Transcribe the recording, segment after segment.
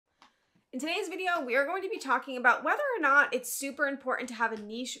In today's video, we are going to be talking about whether or not it's super important to have a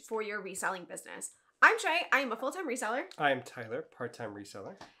niche for your reselling business. I'm Shay, I am a full-time reseller. I'm Tyler, part-time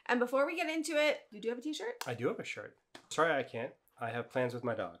reseller. And before we get into it, you do have a t-shirt? I do have a shirt. Sorry I can't. I have plans with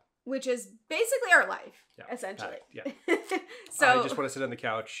my dog. Which is basically our life, Yeah, essentially. Yeah. So I just want to sit on the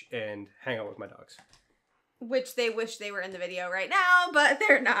couch and hang out with my dogs. Which they wish they were in the video right now, but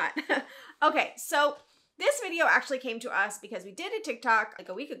they're not. Okay, so this video actually came to us because we did a TikTok like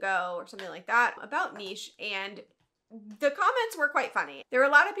a week ago or something like that about niche, and the comments were quite funny. There were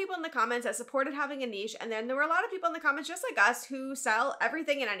a lot of people in the comments that supported having a niche, and then there were a lot of people in the comments just like us who sell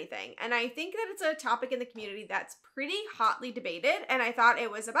everything and anything. And I think that it's a topic in the community that's pretty hotly debated, and I thought it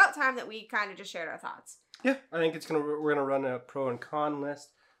was about time that we kind of just shared our thoughts. Yeah, I think we're gonna run a pro and con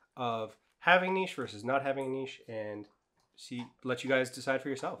list of having niche versus not having a niche, and let you guys decide for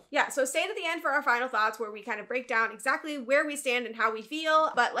yourself. Yeah, so stay to the end for our final thoughts where we kind of break down exactly where we stand and how we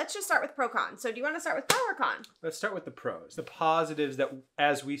feel. But let's just start with pro con. So do you want to start with pro or con? Let's start with the pros, the positives that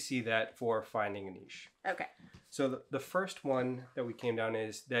as we see that for finding a niche. Okay. So the first one that we came down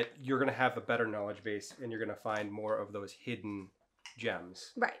is that you're going to have a better knowledge base and you're going to find more of those hidden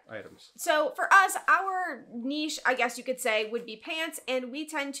gems. Right. Items. So for us, our niche, I guess you could say, would be pants, and we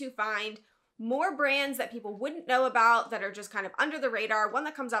tend to find more brands that people wouldn't know about that are just kind of under the radar. One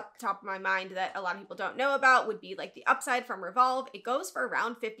that comes up top of my mind that a lot of people don't know about would be like the Upside from Revolve. It goes for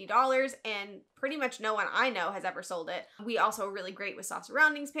around $50 and pretty much no one I know has ever sold it. We also are really great with soft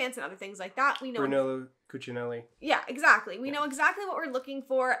surroundings pants and other things like that. We know Brunello Cucinelli. Yeah, exactly. We know exactly what we're looking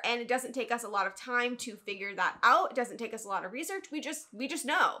for, and it doesn't take us a lot of time to figure that out. It doesn't take us a lot of research. We just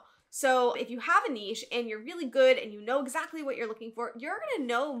know. So if you have a niche and you're really good and you know exactly what you're looking for, you're going to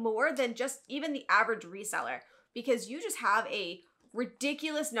know more than just even the average reseller, because you just have a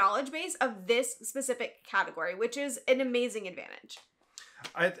ridiculous knowledge base of this specific category, which is an amazing advantage.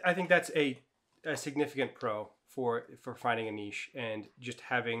 I think that's a significant pro for finding a niche and just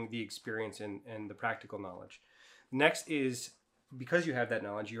having the experience and the practical knowledge. Next is, because you have that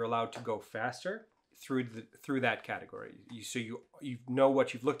knowledge, you're allowed to go faster through that category. You know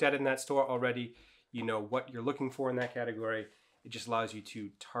what you've looked at in that store already. You know what you're looking for in that category. It just allows you to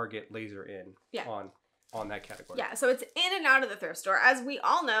target laser in on that category. Yeah, so it's in and out of the thrift store. As we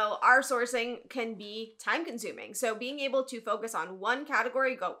all know, our sourcing can be time consuming. So being able to focus on one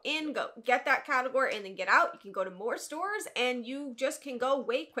category, go in, go get that category, and then get out, you can go to more stores and you just can go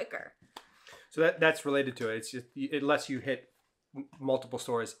way quicker. So that's related to it. It's just, it lets you hit multiple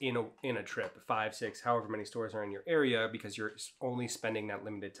stores in a trip, 5, 6, however many stores are in your area, because you're only spending that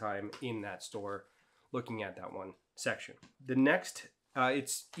limited time in that store looking at that one section. The next,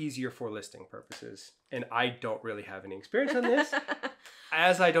 it's easier for listing purposes, and I don't really have any experience on this.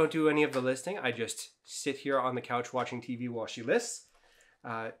 As I don't do any of the listing, I just sit here on the couch watching TV while she lists.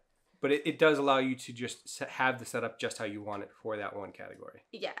 But it does allow you to just have the setup just how you want it for that one category.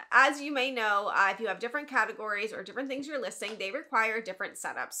 Yeah, as you may know, if you have different categories or different things you're listing, they require different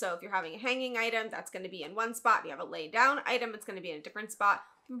setups. So if you're having a hanging item, that's going to be in one spot. If you have a lay down item, it's going to be in a different spot.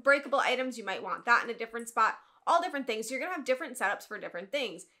 Breakable items, you might want that in a different spot. All different things. So you're going to have different setups for different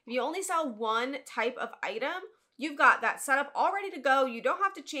things. If you only sell one type of item, you've got that setup all ready to go. You don't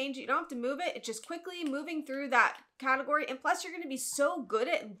have to change it. You don't have to move it. It's just quickly moving through that category. And plus, you're going to be so good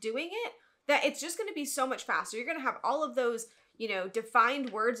at doing it that it's just going to be so much faster. You're going to have all of those, defined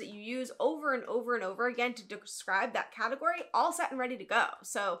words that you use over and over and over again to describe that category, all set and ready to go.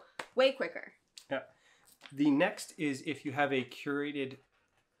 So way quicker. Yeah. The next is, if you have a curated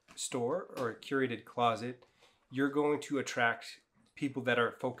store or a curated closet, you're going to attract people that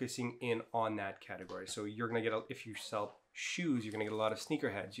are focusing in on that category. So you're going to get, if you sell shoes, you're going to get a lot of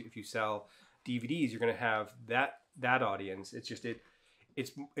sneakerheads. If you sell DVDs, you're going to have that audience. It's just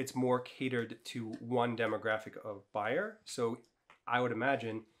it's more catered to one demographic of buyer. So I would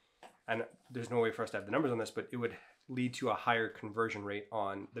imagine, and there's no way for us to have the numbers on this, but it would lead to a higher conversion rate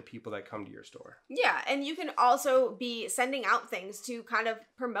on the people that come to your store. Yeah, and you can also be sending out things to kind of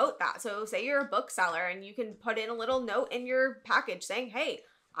promote that. So say you're a bookseller and you can put in a little note in your package saying, hey,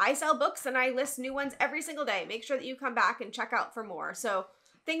 I sell books and I list new ones every single day. Make sure that you come back and check out for more. So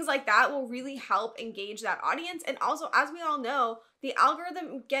things like that will really help engage that audience. And also, as we all know, the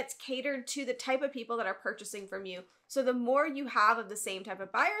algorithm gets catered to the type of people that are purchasing from you. So the more you have of the same type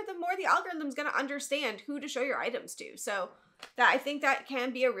of buyer, the more the algorithm's going to understand who to show your items to. So I think that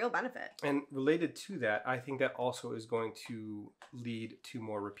can be a real benefit. And related to that, I think that also is going to lead to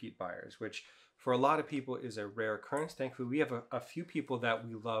more repeat buyers, which for a lot of people is a rare occurrence. Thankfully, we have a few people that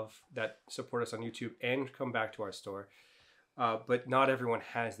we love that support us on YouTube and come back to our store. But not everyone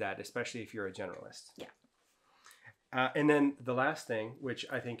has that, especially if you're a generalist. Yeah. And then the last thing, which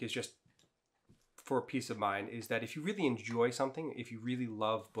I think is just for peace of mind is that if you really enjoy something, if you really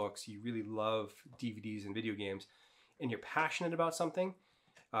love books, you really love DVDs and video games, and you're passionate about something,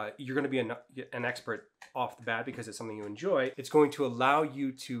 you're going to be an expert off the bat because it's something you enjoy. It's going to allow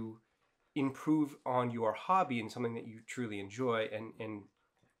you to improve on your hobby and something that you truly enjoy and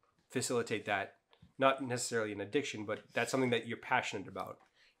facilitate that, not necessarily an addiction, but that's something that you're passionate about.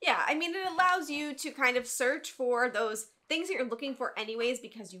 Yeah, I mean, it allows you to kind of search for those things that you're looking for anyways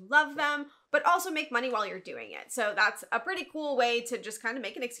because you love them, but also make money while you're doing it. So that's a pretty cool way to just kind of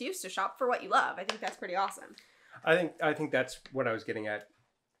make an excuse to shop for what you love. I think that's pretty awesome. I think that's what I was getting at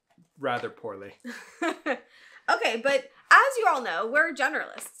rather poorly. Okay, but as you all know, we're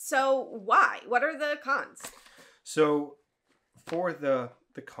generalists. So why? What are the cons? So for the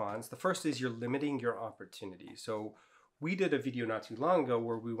cons, the first is you're limiting your opportunities. So we did a video not too long ago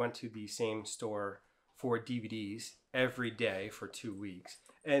where we went to the same store for DVDs every day for 2 weeks.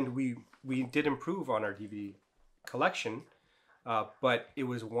 And we did improve on our DVD collection, but it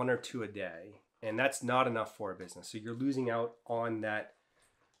was 1 or 2 a day. And that's not enough for a business. So you're losing out on that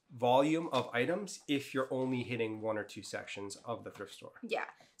volume of items if you're only hitting 1 or 2 sections of the thrift store. Yeah.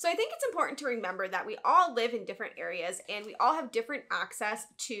 So I think it's important to remember that we all live in different areas and we all have different access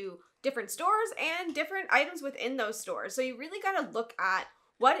to different stores and different items within those stores. So you really got to look at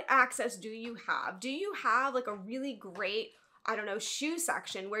what access do you have? Do you have like a really great, I don't know, shoe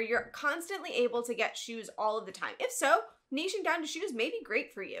section where you're constantly able to get shoes all of the time? If so, niching down to shoes may be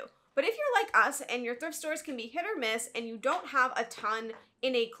great for you. But if you're like us and your thrift stores can be hit or miss and you don't have a ton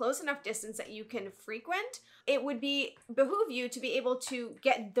in a close enough distance that you can frequent, it would behoove you to be able to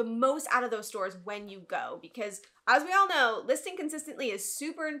get the most out of those stores when you go. Because as we all know, listing consistently is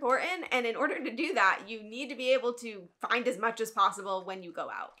super important. And in order to do that, you need to be able to find as much as possible when you go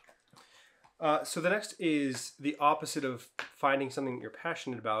out. So the next is the opposite of finding something that you're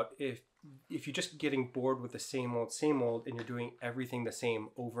passionate about. If you're just getting bored with the same old, and you're doing everything the same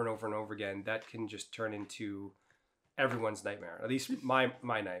over and over and over again, that can just turn into everyone's nightmare. At least my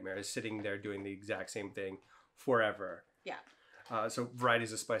nightmare is sitting there doing the exact same thing forever. Yeah. So variety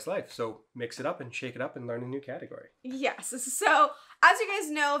is a spice of life. So mix it up and shake it up and learn a new category. Yes. So as you guys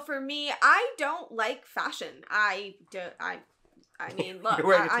know, for me, I don't like fashion. I mean, look,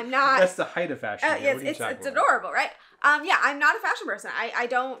 I'm not. That's the height of fashion. It's adorable, right? Yeah, I'm not a fashion person. I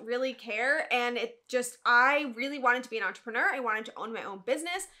don't really care. And I really wanted to be an entrepreneur. I wanted to own my own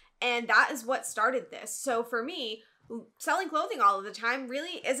business. And that is what started this. So for me, selling clothing all of the time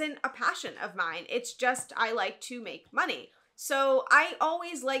really isn't a passion of mine. It's just I like to make money. So I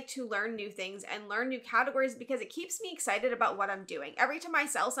always like to learn new things and learn new categories because it keeps me excited about what I'm doing. Every time I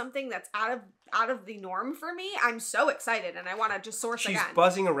sell something that's out of the norm for me, I'm so excited and I want to just source again. She's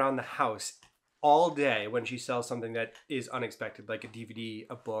buzzing around the house all day when she sells something that is unexpected, like a DVD,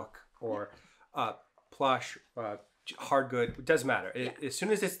 a book, or plush, hard good. It doesn't matter. Yeah. As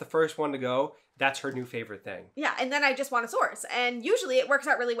soon as it's the first one to go, that's her new favorite thing. Yeah, and then I just want to source. And usually it works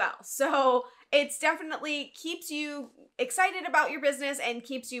out really well. So it's definitely keeps you excited about your business and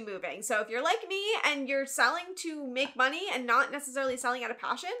keeps you moving. So if you're like me and you're selling to make money and not necessarily selling out of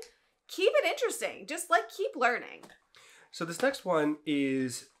passion, keep it interesting. Just keep learning. So this next one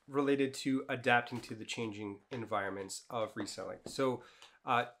is related to adapting to the changing environments of reselling. So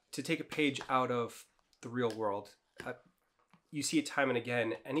to take a page out of the real world, you see it time and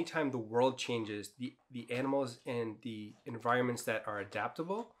again. Anytime the world changes, the animals and the environments that are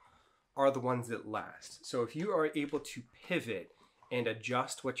adaptable are the ones that last. So if you are able to pivot and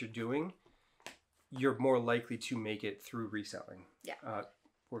adjust what you're doing, you're more likely to make it through reselling. Yeah.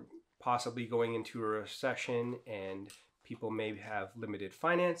 We're possibly going into a recession and people may have limited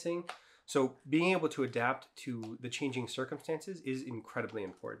financing. So being able to adapt to the changing circumstances is incredibly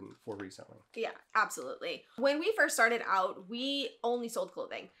important for reselling. Yeah, absolutely. When we first started out, we only sold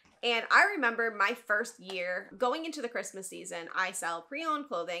clothing. And I remember my first year going into the Christmas season, I sell pre-owned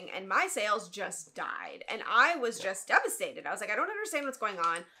clothing and my sales just died. And I was just devastated. I was like, I don't understand what's going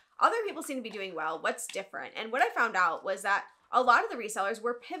on. Other people seem to be doing well. What's different? And what I found out was that a lot of the resellers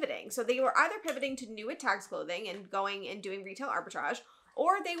were pivoting. So they were either pivoting to new at tags clothing and going and doing retail arbitrage,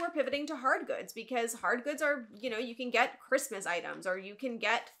 or they were pivoting to hard goods because hard goods are, you can get Christmas items or you can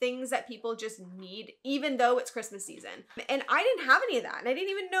get things that people just need even though it's Christmas season. And I didn't have any of that and I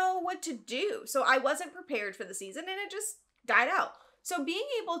didn't even know what to do. So I wasn't prepared for the season and it just died out. So being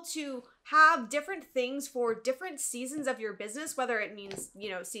able to have different things for different seasons of your business, whether it means,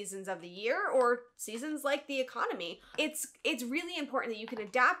 seasons of the year or seasons like the economy, it's really important that you can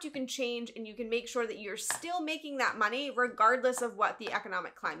adapt, you can change, and you can make sure that you're still making that money regardless of what the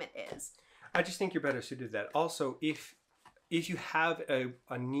economic climate is. I just think you're better suited to that. Also, if if you have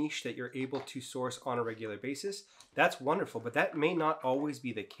a niche that you're able to source on a regular basis, that's wonderful, but that may not always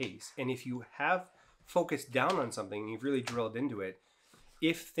be the case. And if you have focused down on something and you've really drilled into it,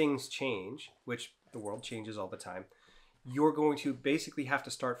 if things change, which the world changes all the time, you're going to basically have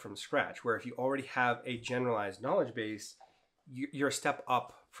to start from scratch, where if you already have a generalized knowledge base, you're a step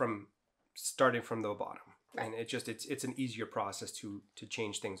up from starting from the bottom. Right. And it's an easier process to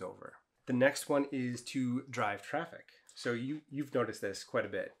change things over. The next one is to drive traffic. So you've noticed this quite a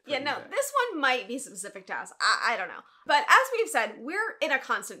bit. Yeah, no, this one might be specific to us. I don't know. But as we've said, we're in a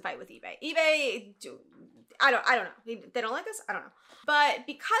constant fight with eBay. I don't know. They don't like us? I don't know. But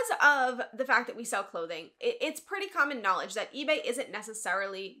because of the fact that we sell clothing, it's pretty common knowledge that eBay isn't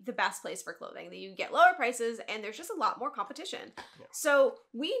necessarily the best place for clothing. That you get lower prices and there's just a lot more competition. Yeah. So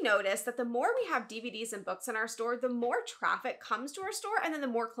we noticed that the more we have DVDs and books in our store, the more traffic comes to our store and then the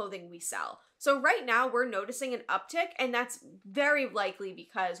more clothing we sell. So right now we're noticing an uptick, and that's very likely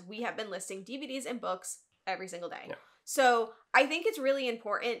because we have been listing DVDs and books every single day. Yeah. So I think it's really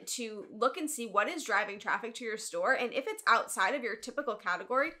important to look and see what is driving traffic to your store. And if it's outside of your typical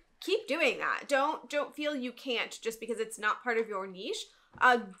category, keep doing that. Don't feel you can't just because it's not part of your niche.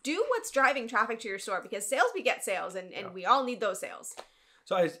 Do what's driving traffic to your store, because sales beget sales, and we all need those sales.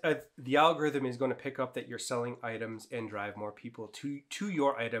 So the algorithm is going to pick up that you're selling items and drive more people to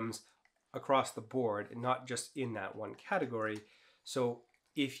your items across the board, and not just in that one category. So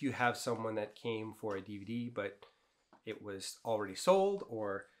if you have someone that came for a DVD, but it was already sold,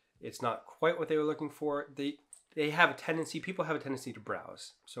 or it's not quite what they were looking for, people have a tendency to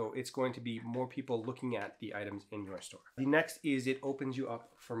browse. So it's going to be more people looking at the items in your store. The next is it opens you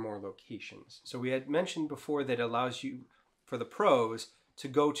up for more locations. So we had mentioned before that it allows you, for the pros, to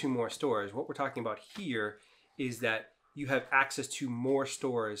go to more stores. What we're talking about here is that you have access to more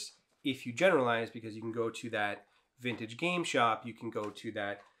stores if you generalize, because you can go to that vintage game shop, you can go to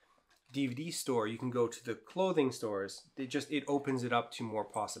that DVD store, you can go to the clothing stores. It opens it up to more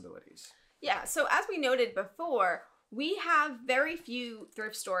possibilities. Yeah, so as we noted before, we have very few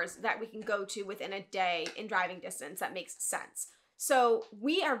thrift stores that we can go to within a day in driving distance that makes sense. So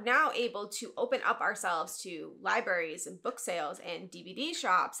we are now able to open up ourselves to libraries and book sales and DVD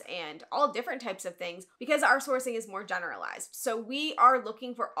shops and all different types of things because our sourcing is more generalized. So we are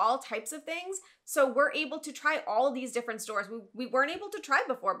looking for all types of things. So we're able to try all these different stores we weren't able to try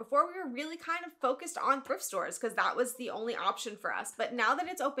before. Before we were really kind of focused on thrift stores because that was the only option for us. But now that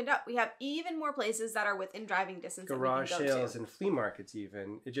it's opened up, we have even more places that are within driving distance. Garage that we can go sales to. And flea markets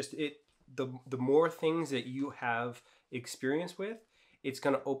even. The more things that you have experience with, it's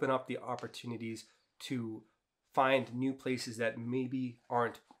going to open up the opportunities to find new places that maybe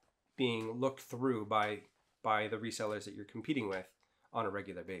aren't being looked through by the resellers that you're competing with on a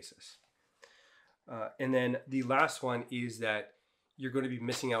regular basis. And then the last one is that you're going to be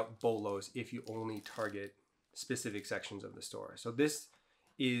missing out bolos if you only target specific sections of the store. So this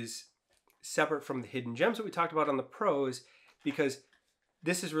is separate from the hidden gems that we talked about on the pros, because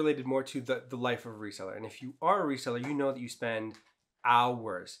this is related more to the life of a reseller. And if you are a reseller, you know that you spend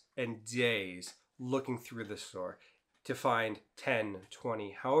hours and days looking through the store to find 10,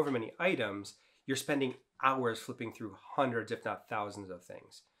 20, however many items. You're spending hours flipping through hundreds, if not thousands of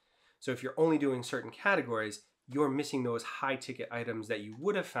things. So if you're only doing certain categories, you're missing those high ticket items that you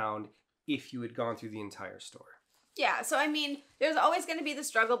would have found if you had gone through the entire store. Yeah, so I mean, there's always going to be the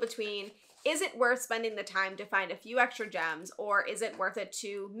struggle between, is it worth spending the time to find a few extra gems, or is it worth it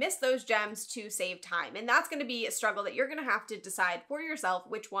to miss those gems to save time? And that's going to be a struggle that you're going to have to decide for yourself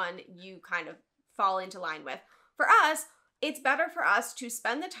which one you kind of fall into line with. For us, it's better for us to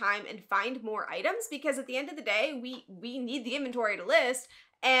spend the time and find more items, because at the end of the day, we need the inventory to list,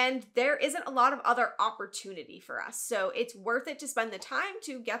 and there isn't a lot of other opportunity for us. So it's worth it to spend the time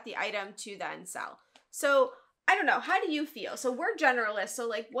to get the item to then sell. So I don't know, how do you feel? So we're generalists, so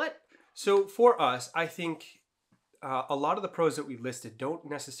like what? So for us, I think a lot of the pros that we listed don't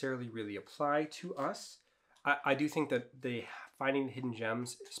necessarily really apply to us. I do think that finding hidden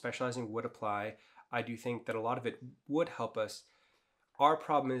gems, specializing would apply. I do think that a lot of it would help us. Our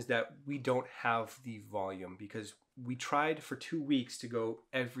problem is that we don't have the volume, because we tried for 2 weeks to go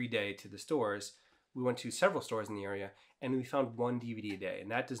every day to the stores. We went to several stores in the area and we found one DVD a day,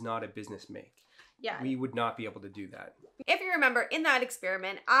 and that does not a business make. Yeah. We would not be able to do that. If you remember, in that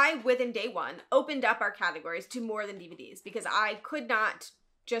experiment, I, within day one, opened up our categories to more than DVDs because I could not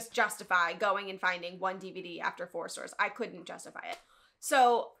just justify going and finding one DVD after 4 stores. I couldn't justify it.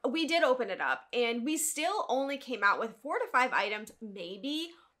 So we did open it up, and we still only came out with 4 to 5 items maybe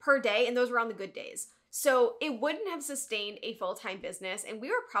per day, and those were on the good days. So it wouldn't have sustained a full-time business, and we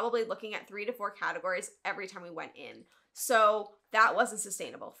were probably looking at 3 to 4 categories every time we went in. So that wasn't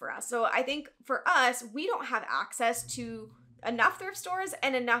sustainable for us. So I think for us, we don't have access to enough thrift stores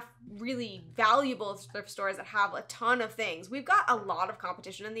and enough really valuable thrift stores that have a ton of things. We've got a lot of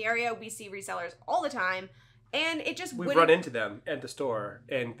competition in the area. We see resellers all the time. And it just we've run into them at the store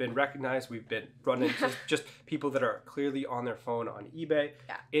and been recognized. We've been run into just people that are clearly on their phone on eBay.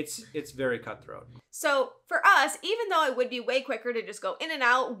 Yeah. It's very cutthroat. So for us, even though it would be way quicker to just go in and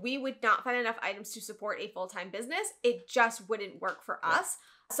out, we would not find enough items to support a full-time business. It just wouldn't work for us.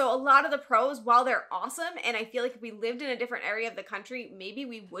 So a lot of the pros, while they're awesome, and I feel like if we lived in a different area of the country, maybe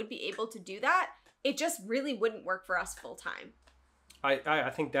we would be able to do that. It just really wouldn't work for us full-time. I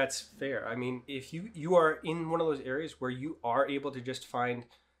think that's fair. I mean, if you are in one of those areas where you are able to just find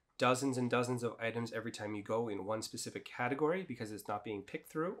dozens and dozens of items every time you go in one specific category because it's not being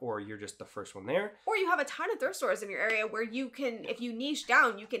picked through, or you're just the first one there. Or you have a ton of thrift stores in your area where you can, if you niche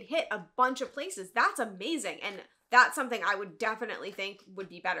down, you can hit a bunch of places. That's amazing. And that's something I would definitely think would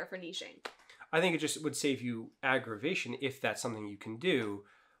be better for niching. I think it just would save you aggravation if that's something you can do.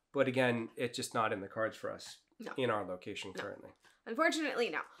 But again, it's just not in the cards for us in our location currently. Unfortunately,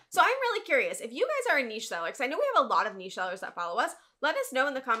 no. So I'm really curious, if you guys are a niche seller, because I know we have a lot of niche sellers that follow us, let us know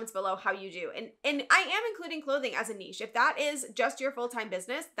in the comments below how you do. And I am including clothing as a niche. If that is just your full-time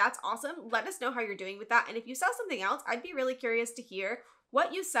business, that's awesome. Let us know how you're doing with that. And if you sell something else, I'd be really curious to hear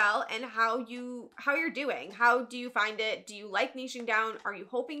what you sell and how you're doing. How do you find it? Do you like niching down? Are you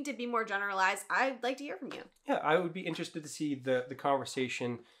hoping to be more generalized? I'd like to hear from you. Yeah, I would be interested to see the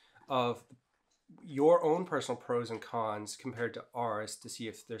conversation of your own personal pros and cons compared to ours, to see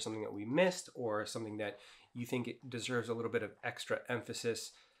if there's something that we missed or something that you think it deserves a little bit of extra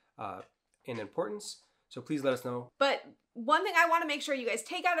emphasis and importance. So please let us know. But one thing I want to make sure you guys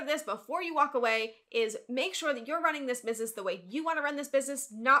take out of this before you walk away is make sure that you're running this business the way you want to run this business,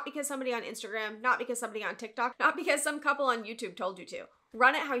 not because somebody on Instagram, not because somebody on TikTok, not because some couple on YouTube told you to.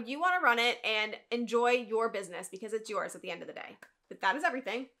 Run it how you want to run it and enjoy your business because it's yours at the end of the day. But that is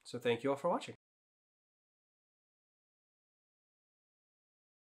everything. So thank you all for watching.